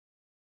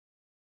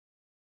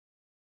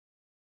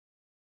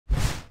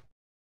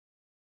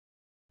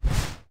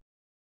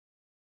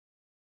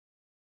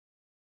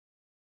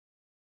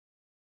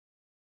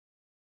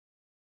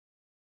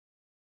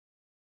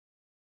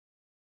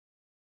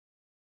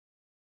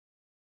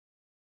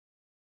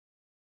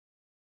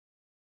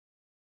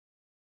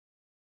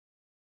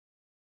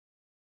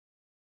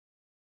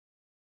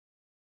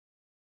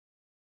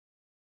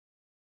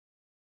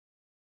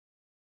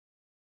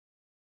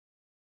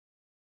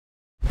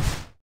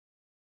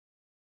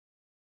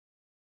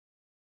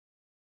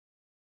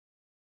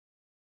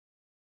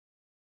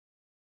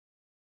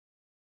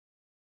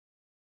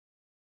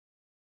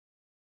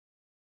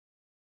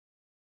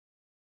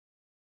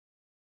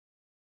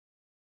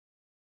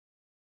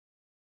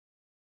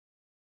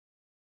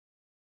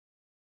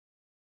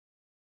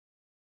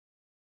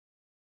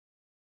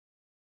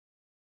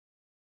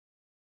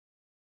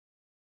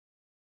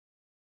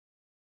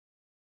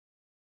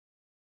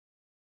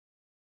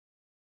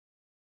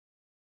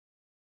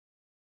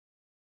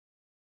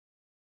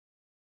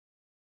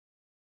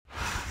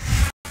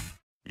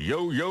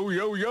Yo, yo,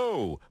 yo,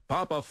 yo.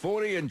 Pop a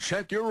 40 and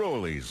check your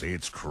rollies.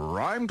 It's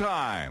crime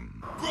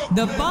time.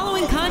 The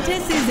following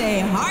contest is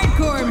a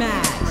hardcore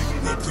match.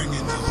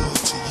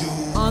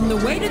 On the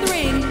way to the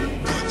ring,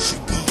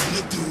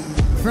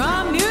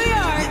 from New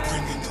York,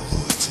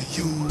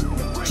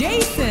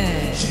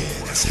 Jason.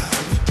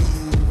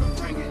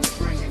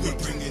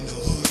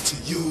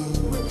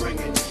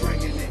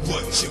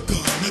 What you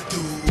gonna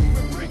do?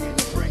 We're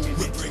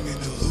bringing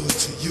the hood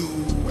to you.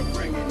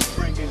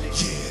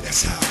 Yeah,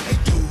 that's how they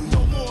do.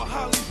 No more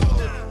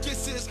Hollywood.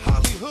 This is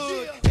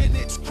Hollywood, and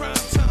it's crime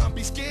time.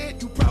 Be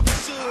scared, you probably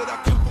should.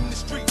 I come from the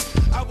streets.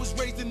 I was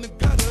raised in the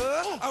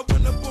gutter. I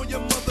run up on your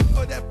mother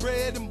for that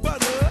bread and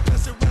butter.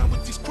 Mess around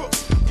with these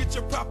crooks, get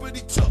your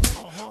property took.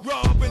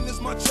 Robbing is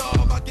my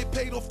job. I get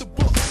paid off the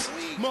books.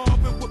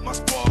 Mobbing with my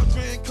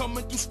squadron,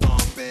 coming through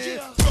stomping.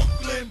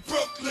 Brooklyn,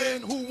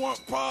 Brooklyn, who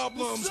want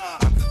problems?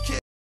 I'm the kid.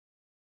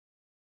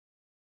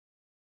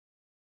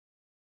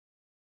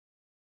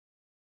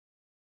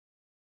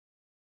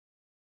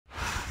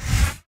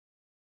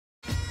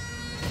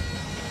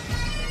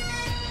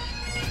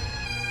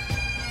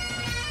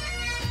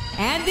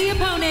 And the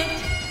opponent,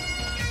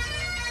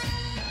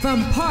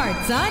 from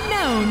parts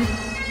unknown,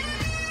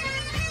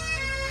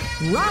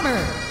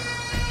 Robert.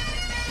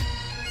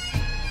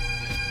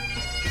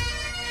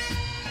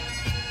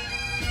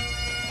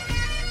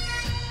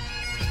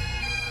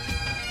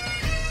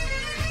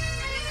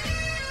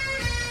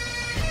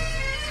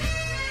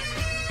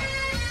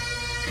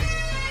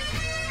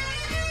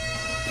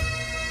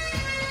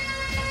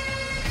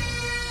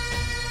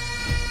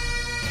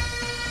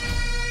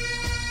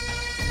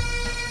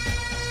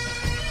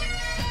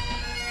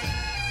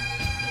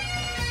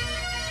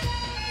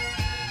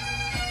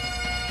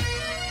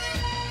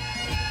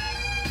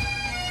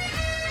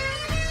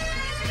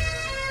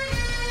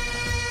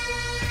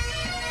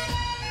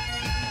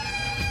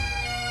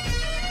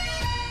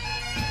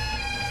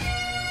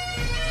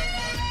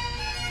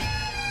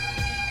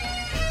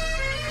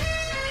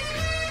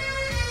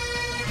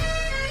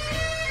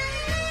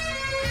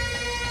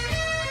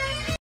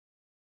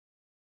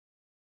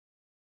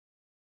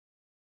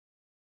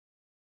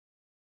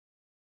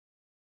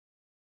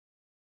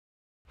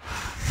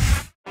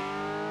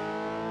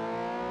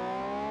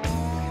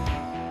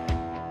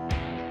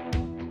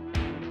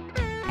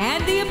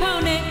 And the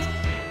opponent,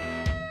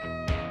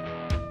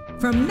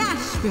 from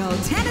Nashville,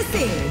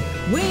 Tennessee,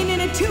 weighing in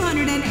at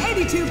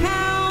 282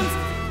 pounds,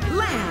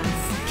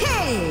 Lance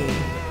Cade.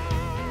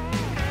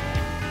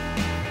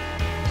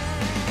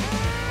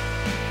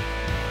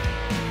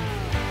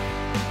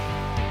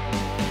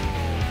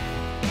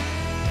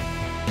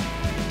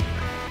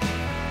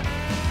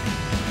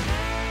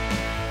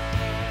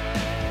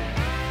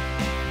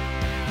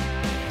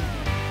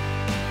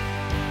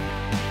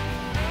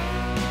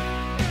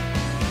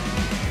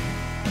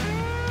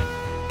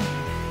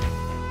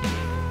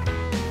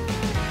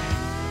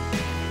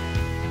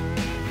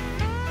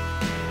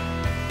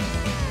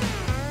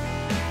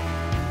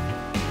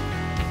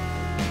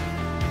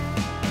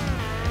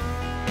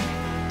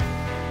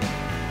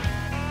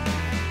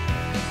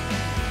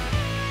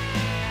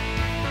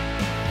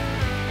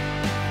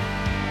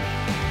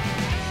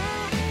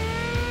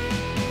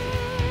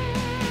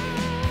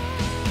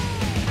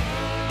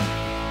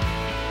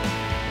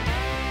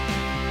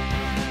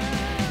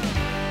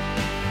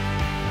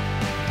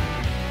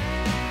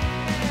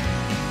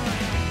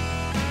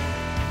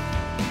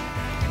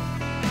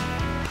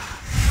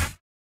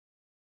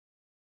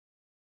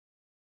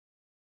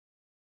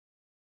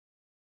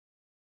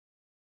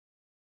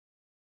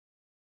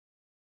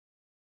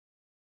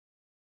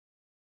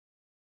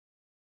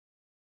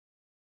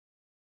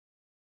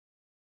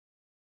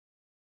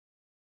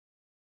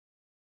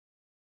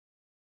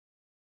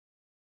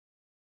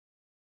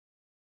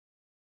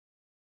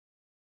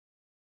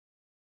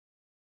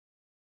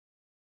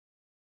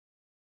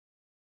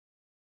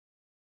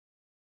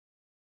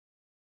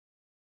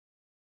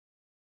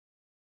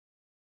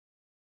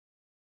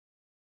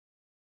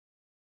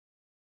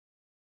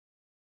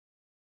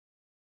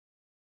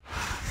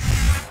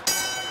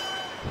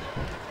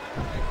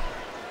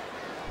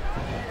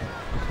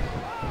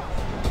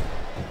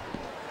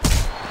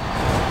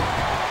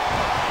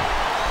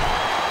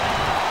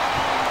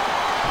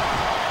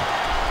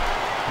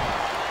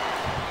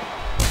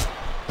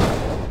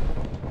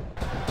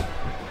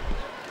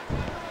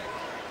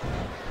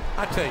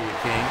 I tell you,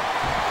 King,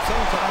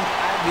 sometimes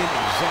I get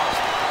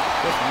exhausted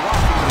just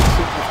watching these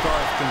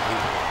superstars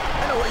compete.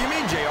 I know what you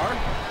mean, JR.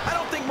 I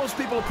don't think most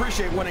people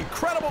appreciate what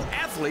incredible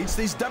athletes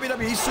these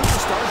WWE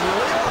superstars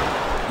really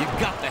are. You've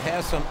got to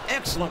have some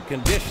excellent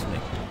conditioning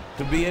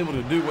to be able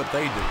to do what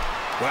they do.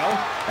 Well,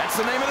 that's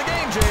the name of the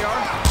game, JR.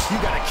 You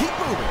got to keep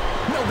moving.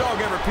 No dog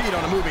ever peed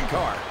on a moving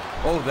car.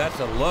 Oh, that's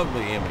a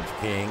lovely image,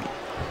 King.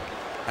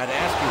 I'd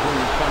ask you where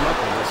you come up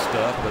with this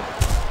stuff, but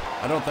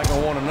I don't think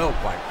I want to know,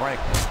 quite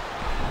frankly.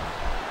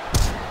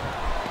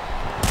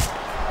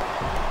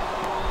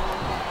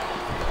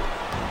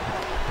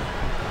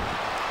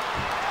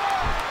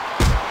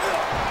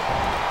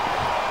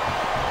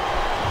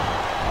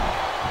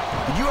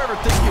 Did you ever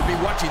think you'd be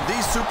watching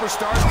these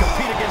superstars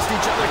compete against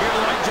each other here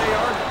tonight,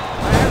 JR?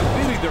 I had a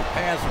feeling their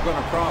paths were going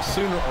to cross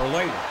sooner or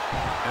later,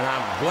 and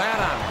I'm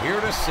glad I'm here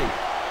to see it.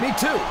 Me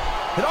too.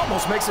 It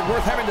almost makes it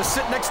worth having to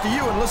sit next to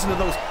you and listen to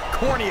those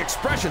corny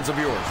expressions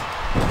of yours.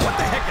 What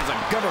the heck is a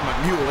government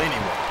mule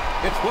anyway?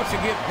 It's what you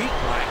get beat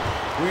like.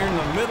 We're in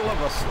the middle of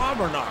a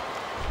slobber knock.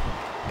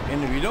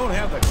 And if you don't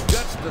have the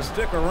guts to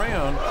stick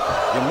around,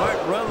 you might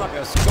run like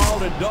a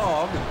scalded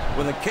dog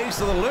with a case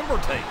of the liver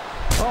tape.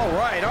 All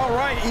right,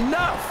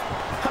 enough!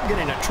 I'm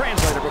getting a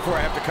translator before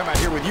I have to come out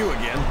here with you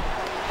again.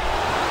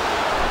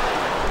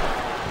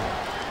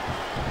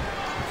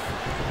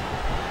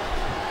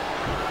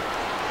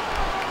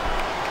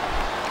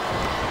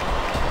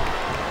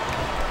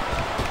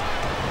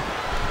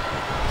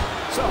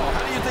 So,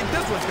 how do you think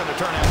this one's going to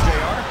turn out,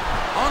 JR?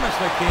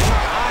 Honestly, King,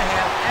 I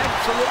have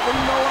absolutely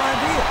no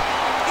idea.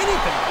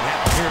 Anything can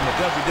happen here in the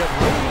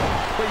WWE.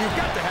 But you've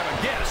got to have a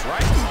guess,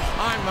 right?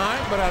 I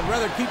might, but I'd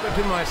rather keep it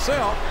to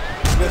myself.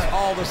 It's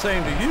all the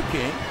same to you,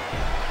 King.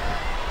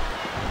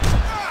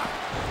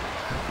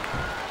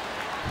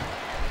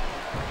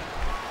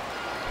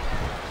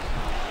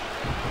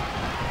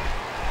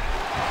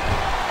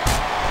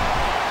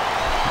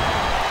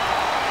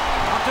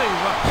 I'll tell you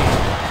what, King.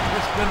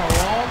 It's been a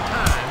long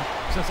time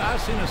since I've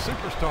seen a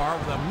superstar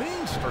with a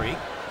mean streak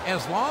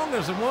as long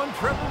as the one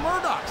Trevor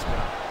Murdoch's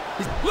got.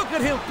 Look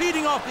at him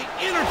feeding off the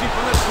energy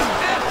from this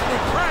nasty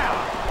crowd.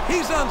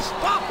 He's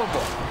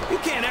unstoppable. You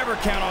can't ever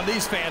count on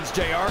these fans,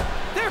 JR.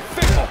 They're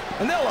fickle,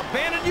 and they'll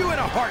abandon you in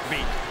a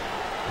heartbeat.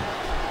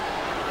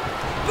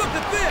 Look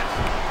at this.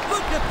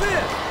 Look at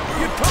this.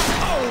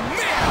 Oh,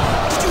 man!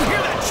 Did you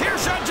hear that chair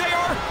shot,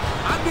 JR?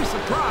 I'd be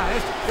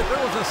surprised if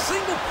there was a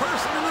single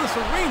person in this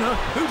arena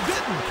who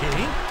didn't,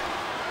 King.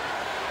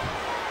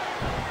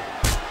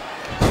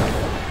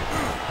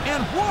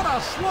 And what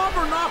a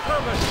slobber knocker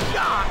of a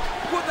shot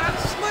with that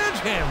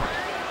sledgehammer.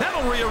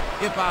 That'll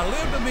If I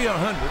live to be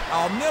 100,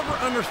 I'll never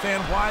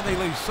understand why they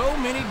leave so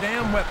many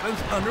damn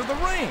weapons under the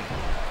ring.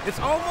 It's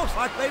almost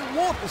like they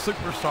want the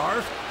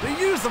superstars to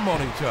use them on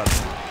each other.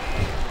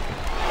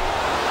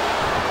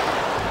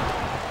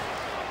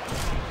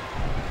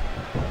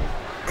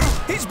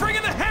 He's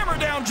bringing the hammer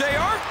down,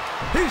 JR.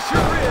 He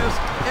sure is.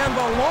 And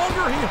the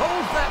longer he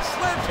holds that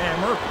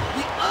sledgehammer,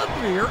 the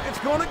uglier it's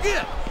going to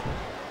get.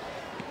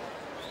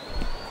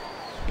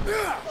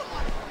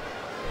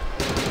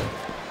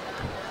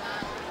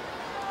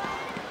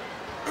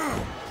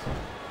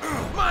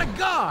 My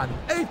God,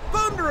 a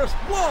thunderous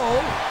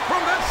blow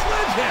from that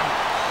sledgehammer.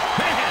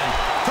 Man,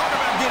 talk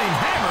about getting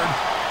hammered.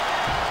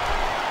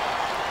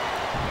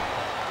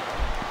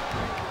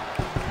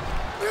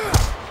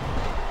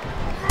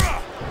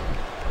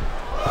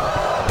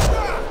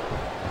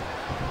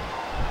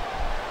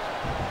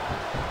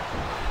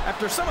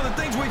 After some of the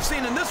things we've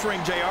seen in this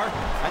ring, JR,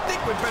 I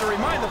think we'd better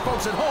remind the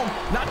folks at home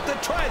not to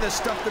try this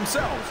stuff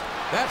themselves.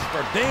 That's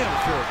for damn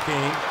sure,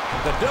 King.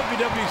 The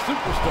WWE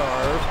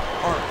superstars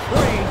are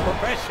trained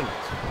professionals.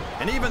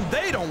 And even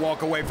they don't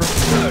walk away from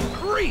it. Good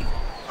grief!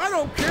 I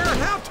don't care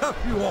how tough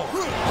you are. A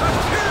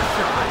chair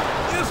shot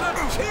is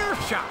a chair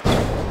shot.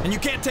 And you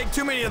can't take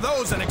too many of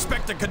those and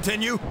expect to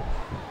continue.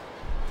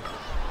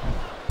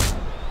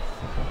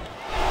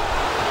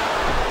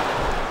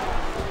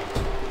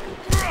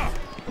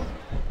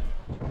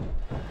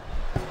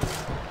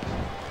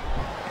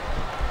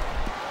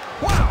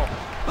 Wow!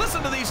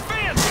 Listen to these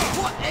fans!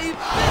 What a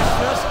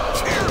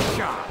vicious chair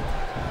shot!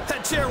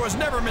 That chair was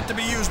never meant to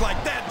be used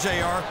like that,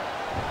 JR.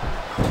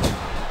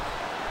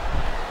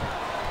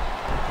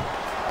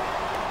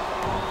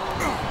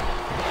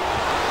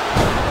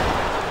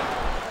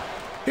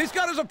 He's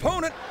got his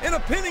opponent in a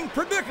pinning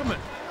predicament.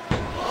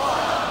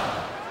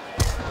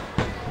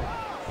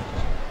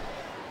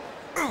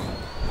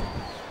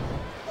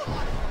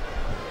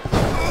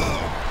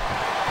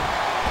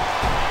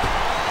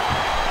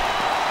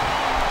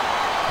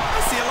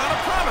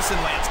 In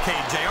Lance Cade,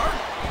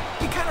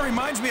 JR. He kind of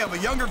reminds me of a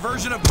younger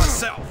version of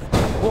myself.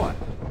 What?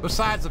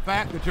 Besides the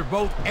fact that you're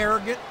both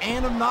arrogant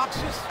and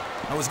obnoxious?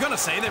 I was gonna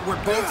say that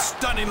we're both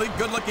stunningly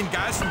good-looking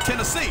guys from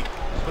Tennessee,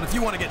 but if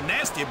you want to get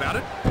nasty about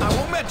it, I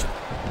won't mention it.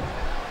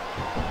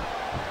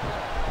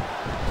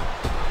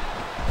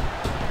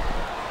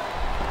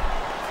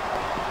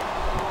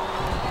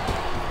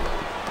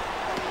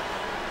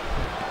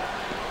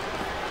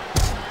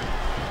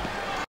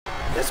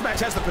 This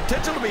match has the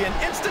potential to be an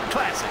instant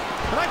classic,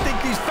 and I think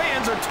these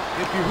fans are...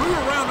 If you root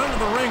around under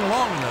the ring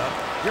long enough,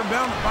 you're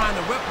bound to find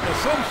a weapon of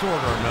some sort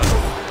or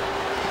another.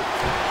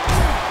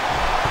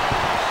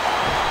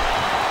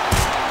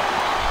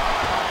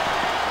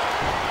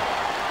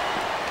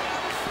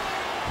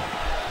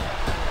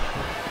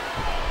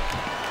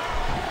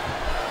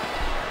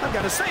 I've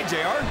got to say,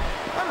 JR,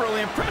 I'm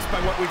really impressed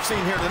by what we've seen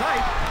here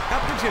tonight.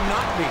 How could you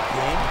not be,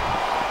 King?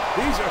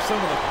 These are some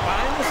of the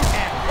finest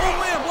acts. Oh,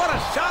 man, what a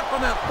shot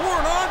from that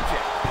foreign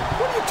object.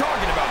 What are you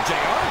talking about,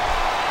 JR?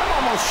 I'm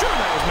almost sure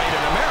that was made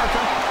in America.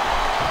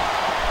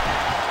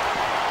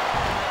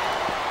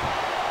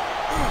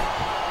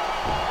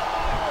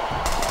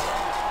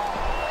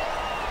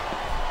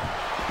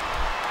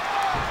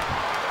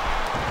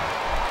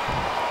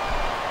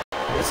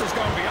 This has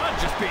gone beyond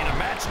just being a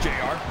match,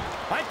 JR.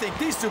 I think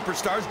these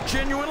superstars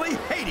genuinely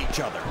hate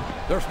each other.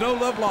 There's no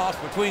love lost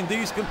between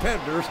these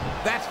competitors,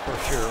 that's for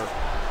sure.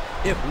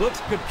 If looks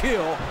could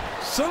kill,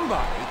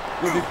 somebody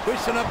would be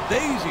pushing up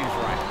daisies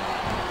right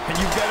now. And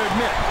you've got to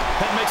admit,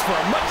 that makes for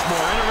a much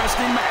more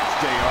interesting match,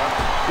 JR.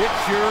 It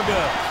sure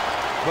does.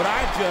 But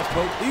I just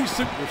hope these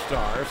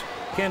superstars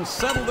can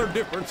settle their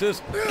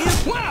differences.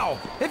 Wow!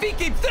 If he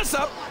keeps this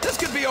up, this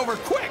could be over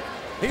quick.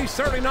 He's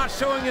certainly not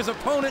showing his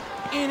opponent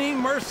any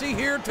mercy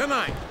here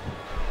tonight.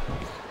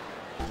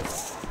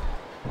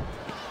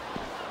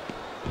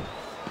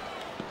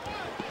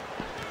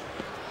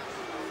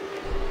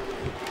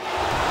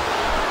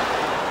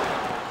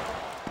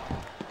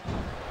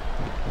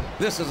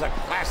 This is a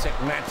classic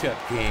matchup,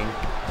 King.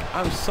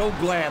 I'm so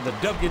glad the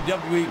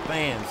WWE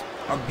fans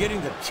are getting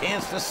the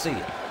chance to see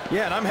it.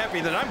 Yeah, and I'm happy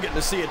that I'm getting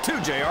to see it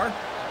too, JR.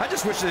 I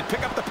just wish they'd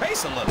pick up the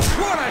pace a little.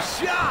 What a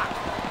shot!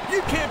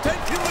 You can't take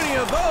too many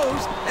of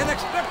those and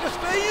expect to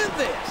stay in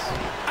this.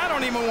 I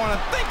don't even want to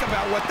think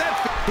about what that...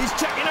 He's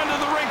checking under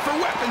the ring for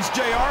weapons,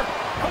 JR.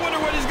 I wonder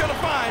what he's going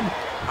to find.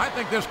 I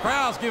think this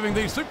crowd's giving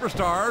these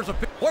superstars a...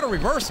 What a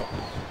reversal.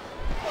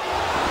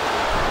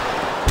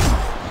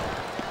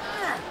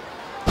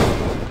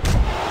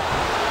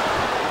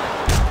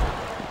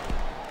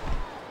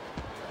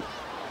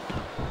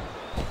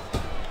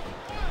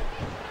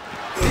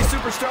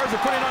 Superstars are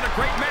putting on a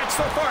great match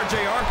so far,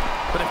 JR.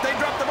 But if they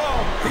drop the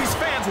ball, these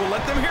fans will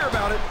let them hear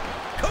about it.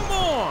 Come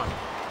on!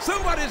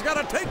 Somebody's got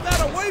to take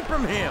that away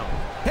from him.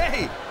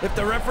 Hey, if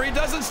the referee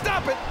doesn't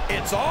stop it,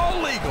 it's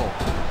all legal.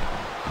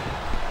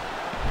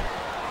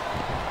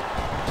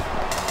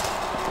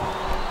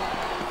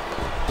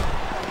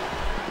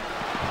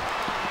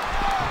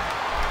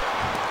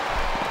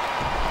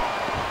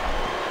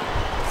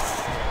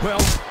 Well,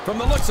 from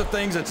the looks of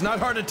things, it's not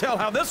hard to tell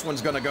how this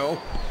one's gonna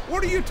go.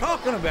 What are you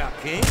talking about,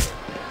 King?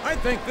 I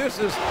think this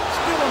is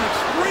still an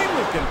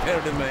extremely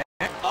competitive match.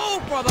 Oh,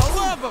 for the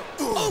love of...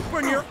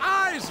 Open your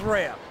eyes,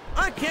 ref.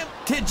 I can't...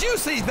 Did you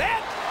see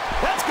that?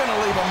 That's gonna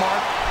leave a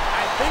mark.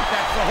 I think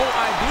that's the whole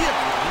idea,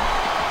 King.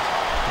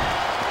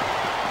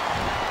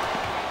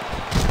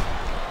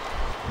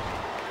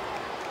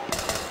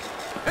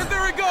 And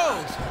there he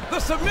goes. The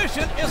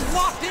submission is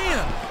locked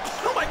in.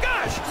 Oh my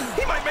gosh!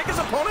 He might make his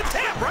opponent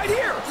tap right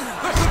here!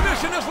 The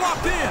submission is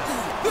locked in!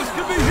 This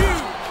could be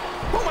huge!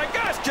 Oh my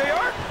gosh,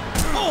 JR!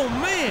 Oh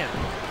man!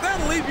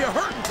 That'll leave you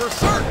hurting for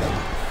certain!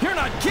 You're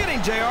not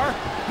kidding, JR!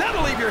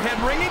 That'll leave your head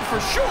ringing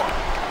for sure!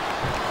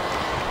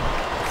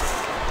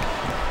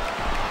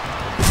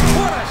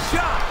 What a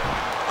shot!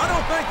 I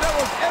don't think that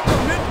was ever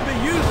meant to be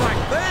used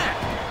like that!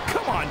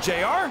 Come on,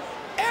 JR!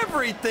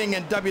 Everything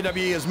in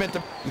WWE is meant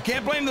to... You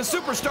can't blame the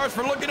superstars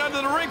for looking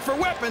under the ring for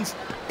weapons.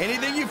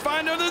 Anything you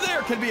find under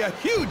there can be a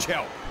huge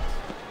help.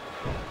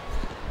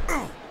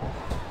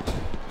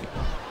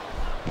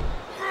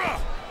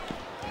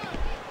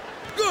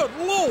 Good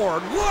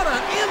Lord, what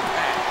an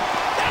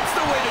impact! That's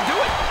the way to do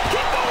it!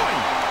 Keep going!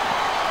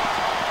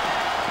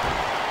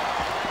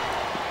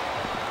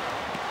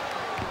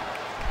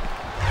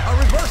 A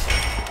reversal.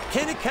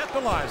 Can he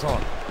capitalize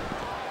on it?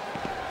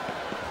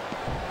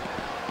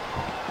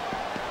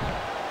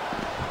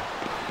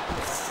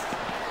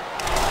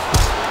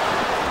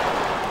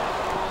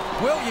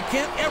 Well, you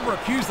can't ever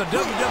accuse the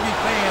WWE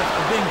fans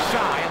of being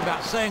shy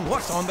about saying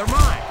what's on their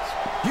minds.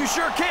 You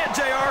sure can,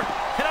 JR,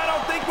 and I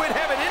don't think we'd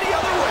have it any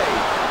other way.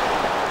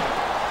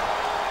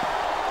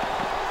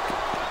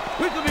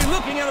 We could be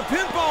looking at a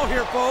pinfall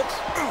here, folks.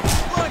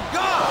 My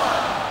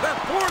God,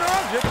 that foreign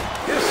object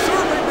is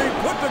certainly being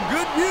put to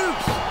good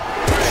use.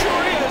 It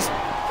sure is.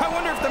 I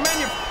wonder if the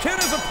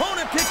Can his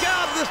opponent kick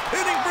out of this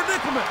pinning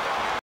predicament?